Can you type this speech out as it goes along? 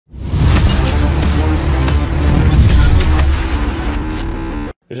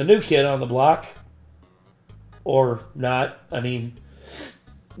a new kid on the block. Or not. I mean,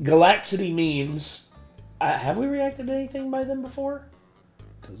 Galaxity Memes. Have we reacted to anything by them before?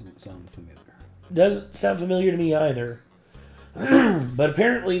 Doesn't sound familiar. Doesn't sound familiar to me either. But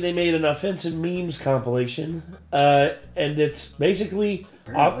apparently they made an offensive memes compilation. And it's basically...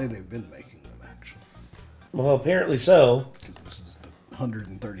 Apparently they've been making them, actually. Well, apparently so. Because this is the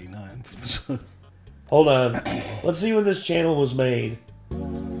 139th. Hold on. Let's see when this channel was made.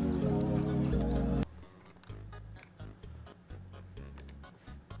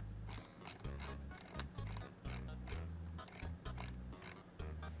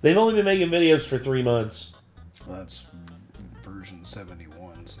 They've only been making videos for 3 months. Well, that's version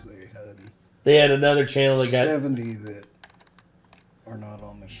 71, so they had another channel that got 70 that are not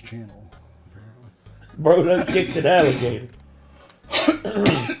on this channel, apparently. Bro done kicked an alligator.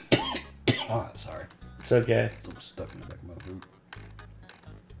 Oh, sorry. It's okay. I'm stuck in the back of my throat.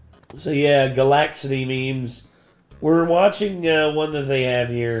 So yeah, Galaxity Memes. We're watching one that they have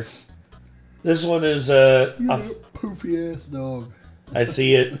here. This one is you poofy ass dog. I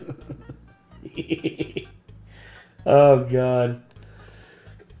see it. Oh, God.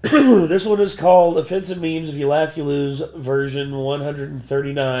 This one is called Offensive Memes. If you laugh, you lose. Version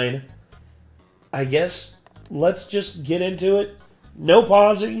 139. I guess let's just get into it. No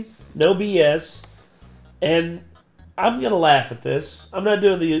pausing. No BS. And I'm going to laugh at this. I'm not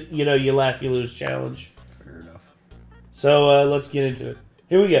doing the, you laugh, you lose challenge. Fair enough. So let's get into it.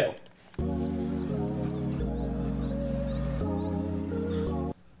 Here we go.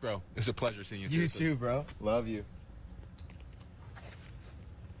 Bro, it's a pleasure seeing you. You too, bro. Love you.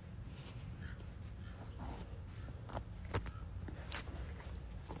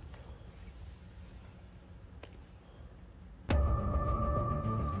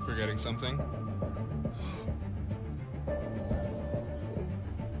 Forgetting something?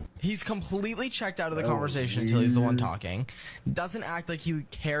 He's completely checked out of the conversation until he's the one talking. Doesn't act like he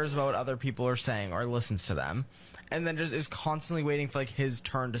cares about what other people are saying or listens to them. And then just is constantly waiting for like his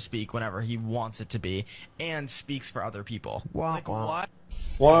turn to speak whenever he wants it to be, and speaks for other people. Wah, like wah. what?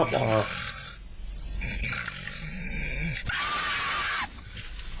 Wah, wah.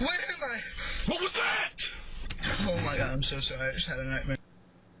 Where am I? What was that? Oh my god, I'm so sorry. I just had a nightmare.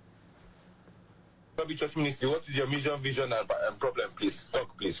 Church ministry, what is your mission, vision, and problem, please?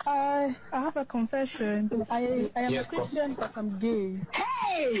 Talk, please. I have a confession. I am a Christian, but I'm gay.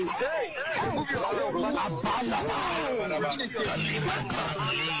 Hey! Move your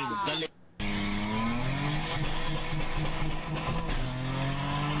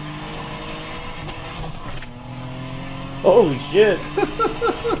Holy shit.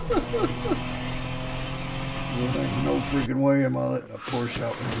 No freaking way am I letting a Porsche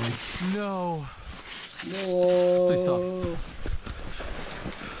out with me. No. No. Please stop.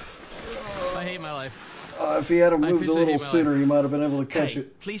 I hate my life. If he had moved a little sooner, he might have been able to catch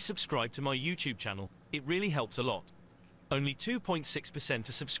it. Please subscribe to my YouTube channel. It really helps a lot. Only 2.6%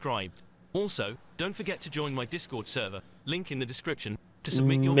 are subscribed. Also, don't forget to join my Discord server. Link in the description to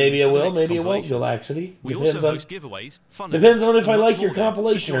submit your maybe I memes for the will, next maybe it won't, compilation. Galaxity. We Depends also on host giveaways, fun depends on events, if I and like much your more.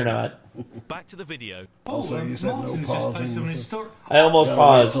 compilation or So join not. Back to the video. Also, you said no Martin's just posted on his pausing. story. I almost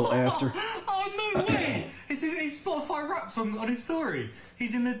paused. Until after. Oh, no way! It's his Spotify raps on his story.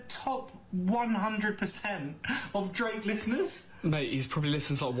 He's in the top 100% of Drake listeners. Mate, he's probably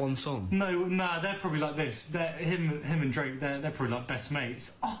listened to like one song. No, nah, they're probably like this. Him and Drake, they're probably like best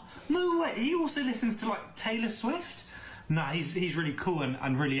mates. Oh, no way! He also listens to like Taylor Swift. Nah, he's really cool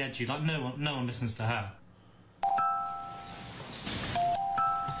and really edgy. Like no one listens to her.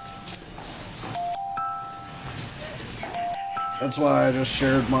 That's why I just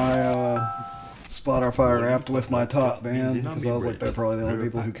shared my Spotify Wrapped with my top band, because I was like, they're probably the only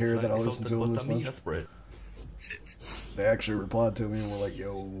people who care that I listen to them this much. They actually replied to me and were like,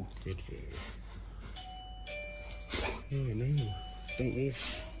 yo.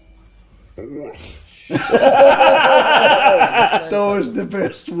 That was the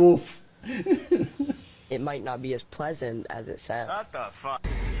best wolf. It might not be as pleasant as it sounds. What the fuck?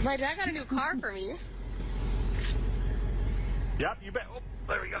 My dad got a new car for me. Yep, you bet. Oh,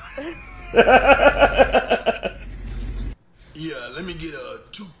 there we go. Yeah, let me get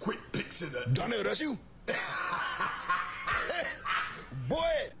 2 quick pics in that. Donnell, that's you?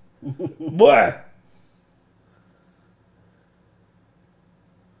 Boy! Boy!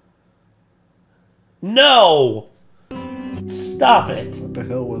 No! Stop it! What the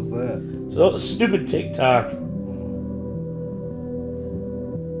hell was that? So stupid TikTok.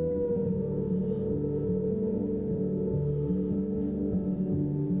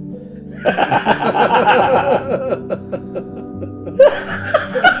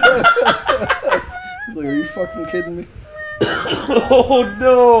 fucking kidding me? Oh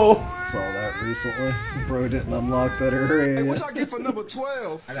no! Saw that recently. Bro didn't unlock that area. Hey, what I get for number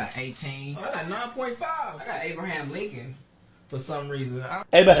 12? I got 18. I got 9.5. I got Abraham Lincoln for some reason.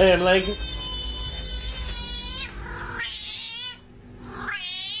 Abraham Lincoln.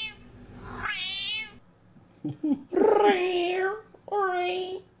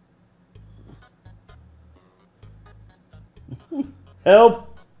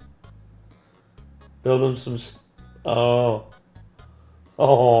 Help! Build him some. Oh.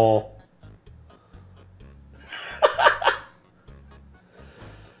 Oh.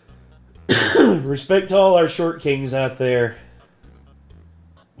 Respect to all our short kings out there.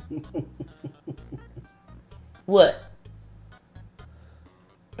 What?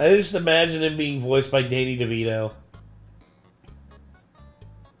 I just imagine him being voiced by Danny DeVito.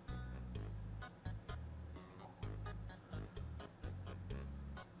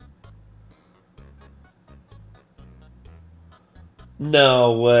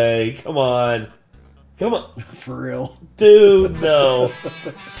 No way. Come on. Come on. For real. Dude, no.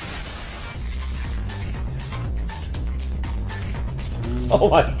 Oh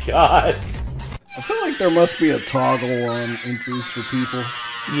my god. I feel like there must be a toggle on entries for people.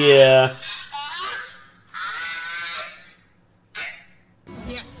 Yeah.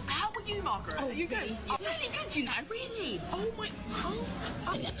 Yeah. How are you, Margaret? Are you good? Oh, really good, you know, really. Oh my. Oh.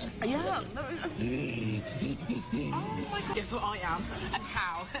 Yeah. No. Oh my god. Guess what I am? And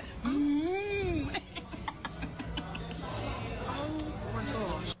how? Oh my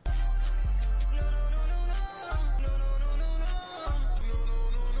gosh.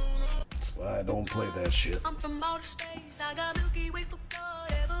 That's why I don't play that shit. I'm from outer space. I got Milky Way for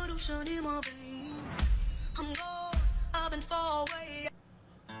blood, evolution in my veins. I'm gone. I've been far away.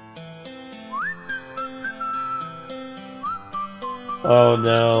 Oh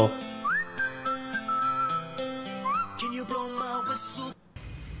no. Can you blow my whistle?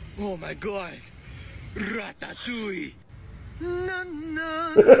 Oh my god. Ratatouille. Na,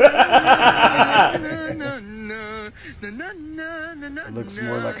 na, It looks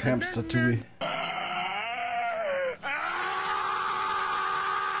more like hamster tui.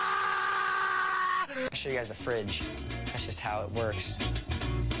 I'll show you guys the fridge. That's just how it works.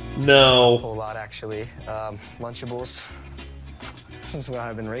 No. A whole lot, actually. Lunchables. This is what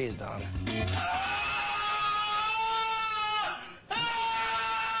I've been raised on.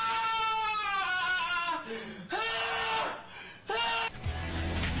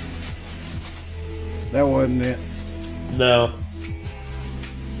 That wasn't it. No.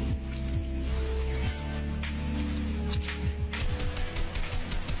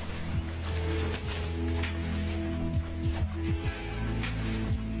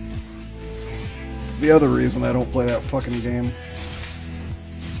 It's the other reason I don't play that fucking game.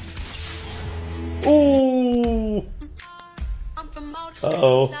 Ooh.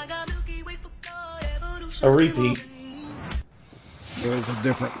 Uh-oh. A repeat. It was a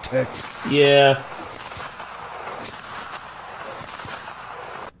different text. Yeah.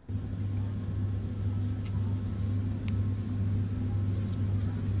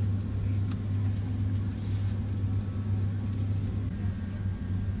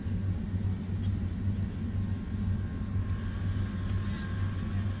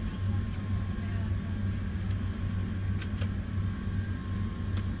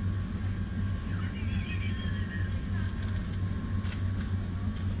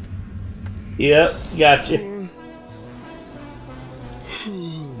 Yep, gotcha. There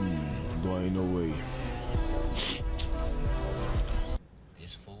ain't no way.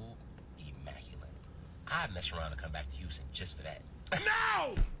 This fool, immaculate. I'd mess around and come back to Houston just for that.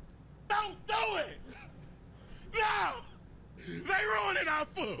 No! Don't do it! No! They ruining our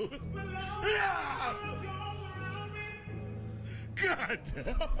food! Yeah! God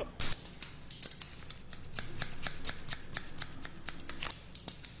damn!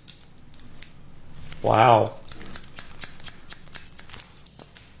 Wow.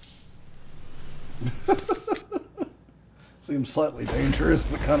 Seems slightly dangerous,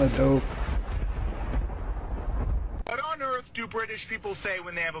 but kind of dope. What on earth do British people say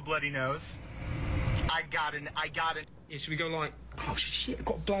when they have a bloody nose? I got it. Yeah, should we go like, oh shit, I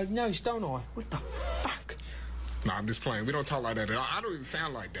got a bloody nose, don't I? What the fuck? Nah, I'm just playing. We don't talk like that at all. I don't even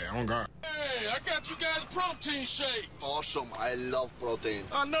sound like that. Oh, God. Hey, I got you guys protein shakes. Awesome. I love protein.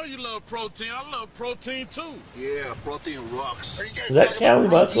 I know you love protein. I love protein too. Yeah, protein rocks. Is that Cali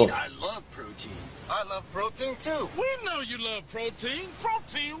Muscle? I love protein. I love protein too. We know you love protein.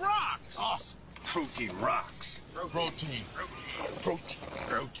 Protein rocks. Awesome. Protein rocks. Protein. Protein.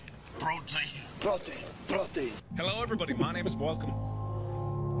 Protein. Protein. Protein. Protein. Hello, everybody. My name is Welcome.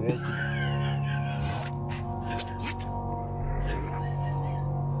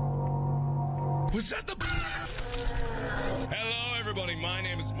 Was that the... Hello, everybody. My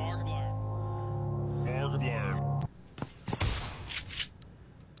name is Markiplier. Markiplier.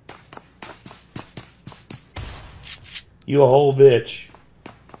 You a whole bitch.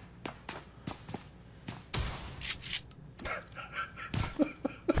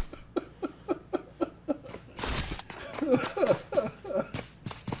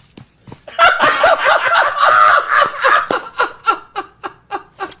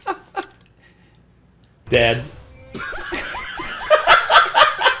 Dad.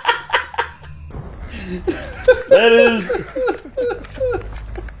 That is.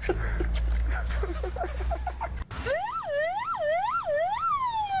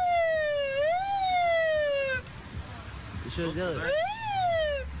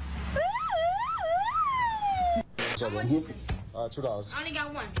 $2. I only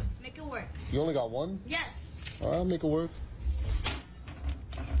got one. Make it work. You only got one? Yes. I'll make it work.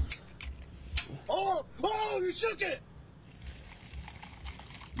 Oh! Oh! You shook it!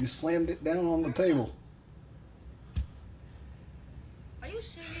 You slammed it down on the table. Are you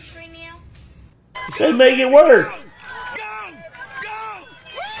serious right now? You said make it work. Go! Go!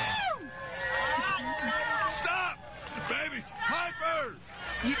 Woo! Stop! Babies! Hyper!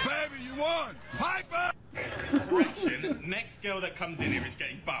 You, baby, you won! Hyper! Correction, next girl that comes in here is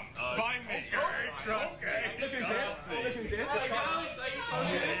getting bumped. By me. Trust me. Look who's here. Look who's here.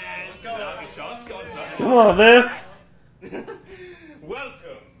 Come on, man.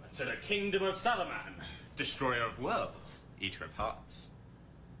 Welcome to the kingdom of Salaman, destroyer of worlds, eater of hearts.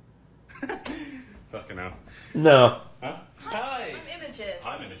 Fucking hell. No. Huh? Hi. I'm Imogen.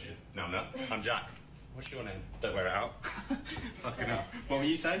 I'm Imogen. No, I'm not. I'm Jack. What's your name? Don't wear it out. Fucking hell. What were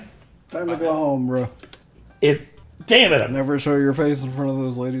you saying? Time to go home, bro. Damn it. Never show your face in front of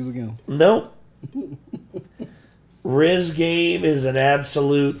those ladies again. Nope. Riz game is an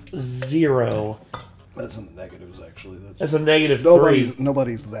absolute 0. That's in the negatives, actually. That's a negative 3.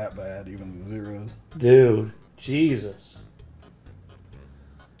 Nobody's that bad, even the zeros. Dude, Jesus.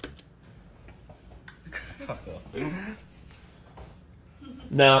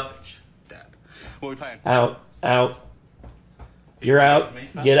 No. Dad. What are we playing? Out. Out. You're out.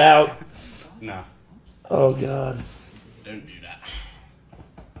 Get out. No. Oh, God. Don't do that.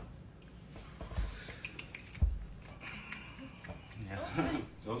 Yeah.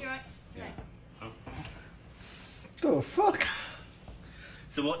 You're right. The fuck?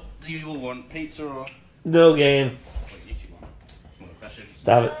 So what do you all want? Pizza or... No game. What do you two want? More question?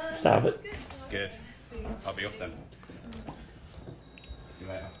 Stop it. Stop it. Good. I'll be off then. See you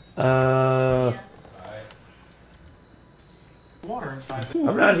later. Water inside.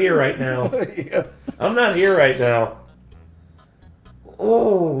 I'm not here right now. Yeah. I'm not here right now.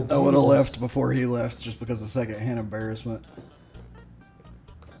 Oh, I would have left before he left just because of secondhand embarrassment.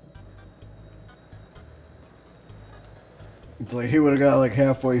 It's like he would have got like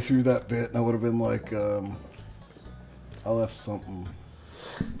halfway through that bit and I would have been like, I left something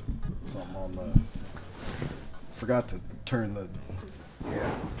on the... Forgot to turn the...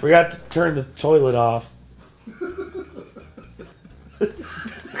 Yeah. Forgot to turn the toilet off.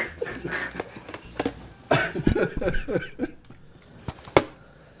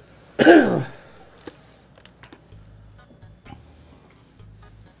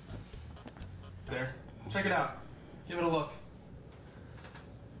 There. Check it out. Give it a look.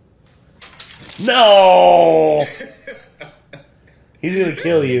 No! He's gonna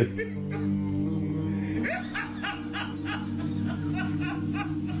kill you.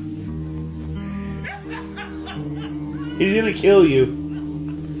 He's gonna kill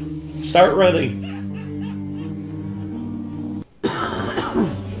you. Start running.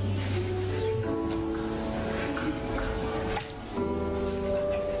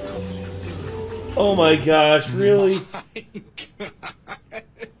 Oh my gosh, really?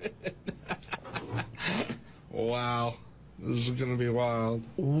 Wow. This is gonna be wild.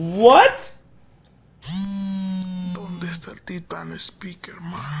 What? ¿Dónde está el titán speaker,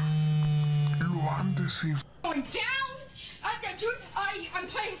 man? Lo han deceived. Going down? Dude, I'm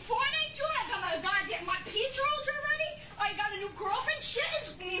playing Fortnite, dude. I got my pizza rolls already. I got a new girlfriend. Shit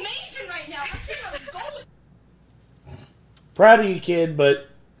is amazing right now. I'm seeing a gold. Proud of you, kid, but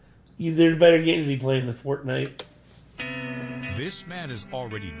there's better games to be playing than Fortnite. This man is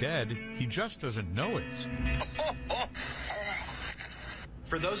already dead. He just doesn't know it.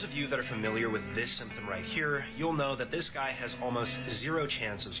 For those of you that are familiar with this symptom right here, you'll know that this guy has almost 0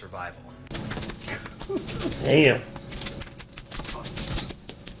 chance of survival. Damn.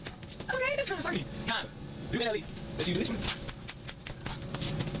 Okay, this is sorry. Come on. Do it, Ellie. Let's do this one.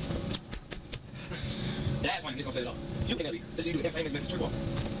 That's fine. This gonna set it off. You can Ellie. Let's see you do famous Memphis twerk walk.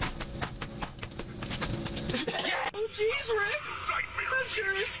 Oh, jeez, Rick. That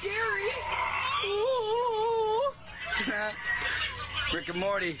sure is scary. Ooh. Rick and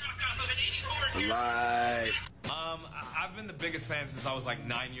Morty. Alive. I've been the biggest fan since I was like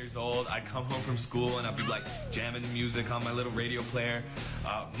 9 years old. I'd come home from school and I'd be like jamming music on my little radio player.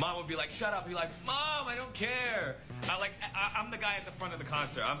 Mom would be like, "Shut up." I'd be like, "Mom, I don't care." I'm the guy at the front of the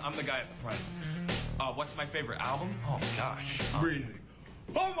concert. I'm the guy at the front. What's my favorite album? Oh gosh. Breathing.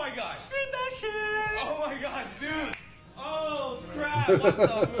 Oh my gosh. Scream that shit. Oh my gosh, dude. Oh crap. What the?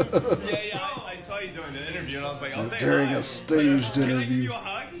 Yeah. I saw you during the interview and I was like, I'll say during a staged interview. Can I give you a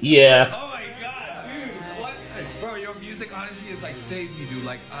hug? Yeah. Oh my god, dude. What? Bro, your music honestly is like saved me, dude.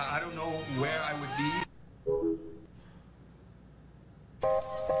 Like, I don't know where I would be.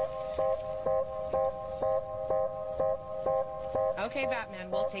 Okay, Batman,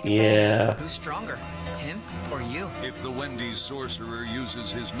 we'll take it. Yeah. Who's stronger, him or you? If the Wendy's sorcerer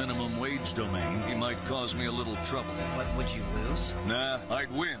uses his minimum wage domain, he might cause me a little trouble. But would you lose? Nah,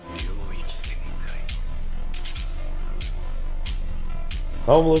 I'd win.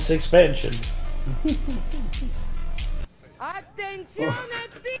 Homeless expansion.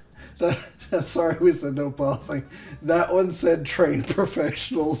 Sorry, we said no pausing. That one said trained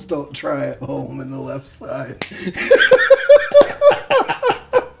professionals don't try at home in the left side.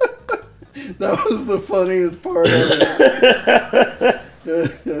 That was the funniest part of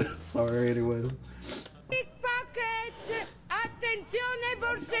it. Sorry, anyways.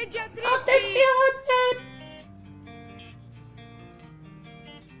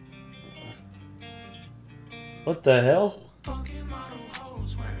 What the hell?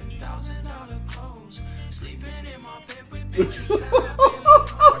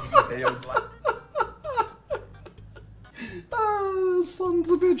 Oh, sons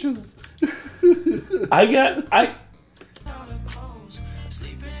of bitches.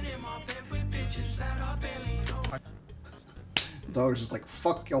 Dog's just like,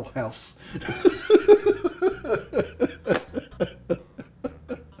 fuck your house.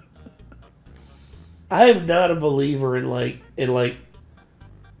 I am not a believer in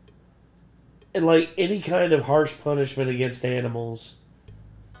any kind of harsh punishment against animals.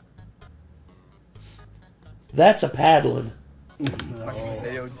 That's a paddling.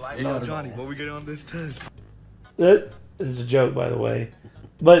 Hey, yo, Johnny, what we getting on this test? That is a joke, by the way.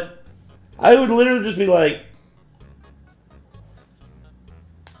 But I would literally just be like,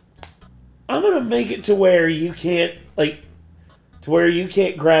 I'm gonna make it to where you can't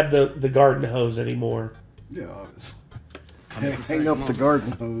grab the garden hose anymore. Yeah, obviously. Hang up the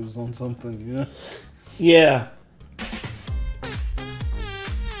garden hose on something, yeah. Yeah.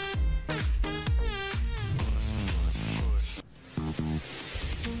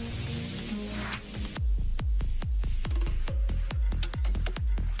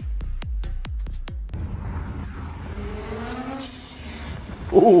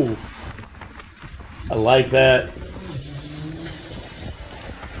 Ooh. I like that.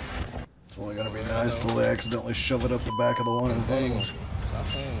 It's only gonna be nice till they accidentally shove it up the back of the line. Stop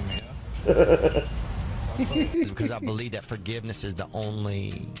playing with me, It's because I believe that forgiveness is the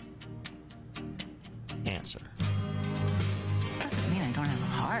only answer. Doesn't mean I don't have a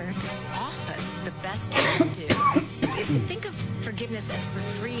heart. Often, the best you can do is think of forgiveness as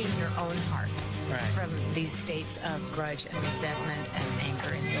freeing your own heart from these states of grudge and resentment and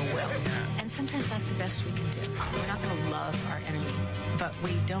anger and ill will. And sometimes that's the best we can do. We're not going to love our enemy, but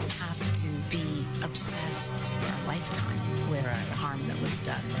we don't have to be obsessed for a lifetime with the harm that was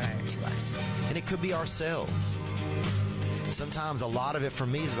done to us. And it could be ourselves. Sometimes a lot of it for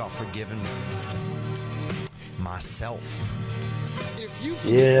me is about forgiving myself. If you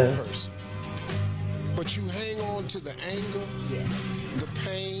forgive a person, but you hang on to the anger, the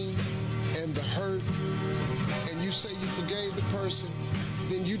pain, and the hurt, and you say you forgave the person,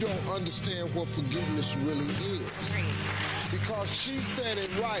 then you don't understand what forgiveness really is. Because she said it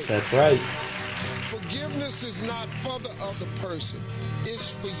right. That's right. Forgiveness is not for the other person. It's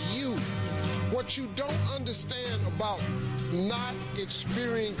for you. What you don't understand about not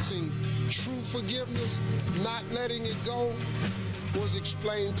experiencing true forgiveness, not letting it go, was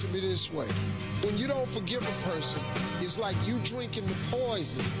explained to me this way. When you don't forgive a person, it's like you drinking the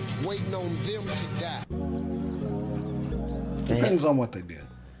poison, waiting on them to die. Depends on what they did.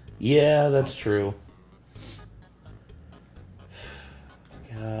 Yeah, that's true.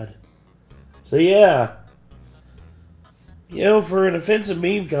 God. So yeah. You know, for an offensive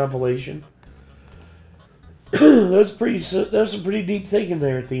meme compilation, there's some pretty deep thinking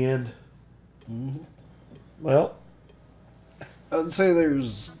there at the end. Mm-hmm. Well, I'd say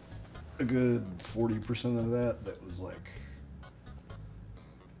there's a good 40% of that was like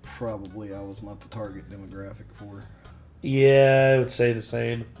probably I was not the target demographic for. Yeah, I would say the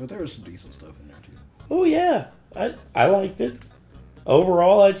same. But there was some decent stuff in there too. Oh yeah, I liked it.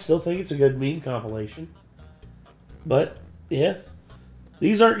 Overall, I'd still think it's a good meme compilation. But yeah,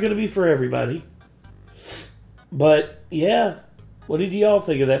 these aren't going to be for everybody. But yeah, what did y'all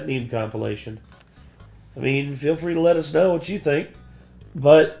think of that meme compilation? I mean, feel free to let us know what you think.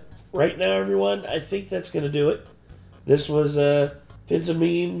 But right now, everyone, I think that's going to do it. This was Fits and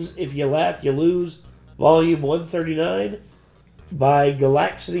Memes, If You Laugh, You Lose, Volume 139 by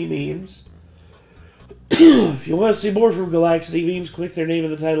Galaxity Memes. If you want to see more from Galaxity Memes, click their name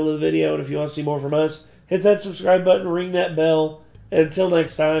in the title of the video. And if you want to see more from us, hit that subscribe button, ring that bell. And until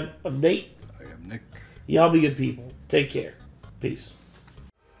next time, I'm Nate. I am Nick. Y'all be good people. Take care. Peace.